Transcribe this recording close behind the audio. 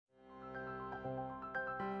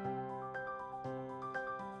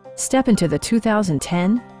Step into the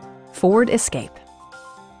 2010 Ford Escape.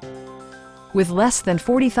 With less than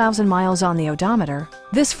 40,000 miles on the odometer,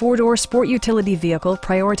 this four-door sport utility vehicle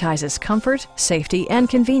prioritizes comfort, safety, and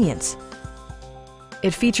convenience.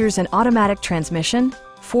 It features an automatic transmission,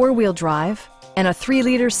 four-wheel drive, and a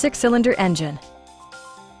 3-liter 6-cylinder engine.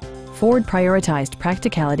 Ford prioritized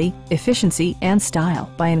practicality, efficiency, and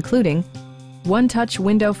style by including one-touch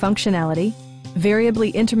window functionality,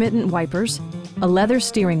 variably intermittent wipers, a leather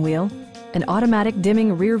steering wheel, an automatic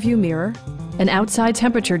dimming rear-view mirror, an outside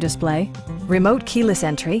temperature display, remote keyless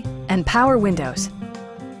entry, and power windows.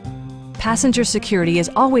 Passenger security is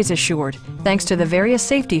always assured thanks to the various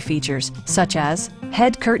safety features such as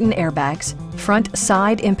head curtain airbags, front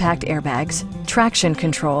side impact airbags, traction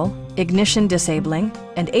control, ignition disabling,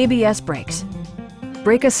 and ABS brakes.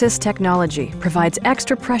 Brake Assist technology provides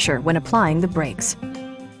extra pressure when applying the brakes.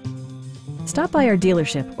 Stop by our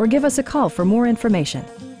dealership or give us a call for more information.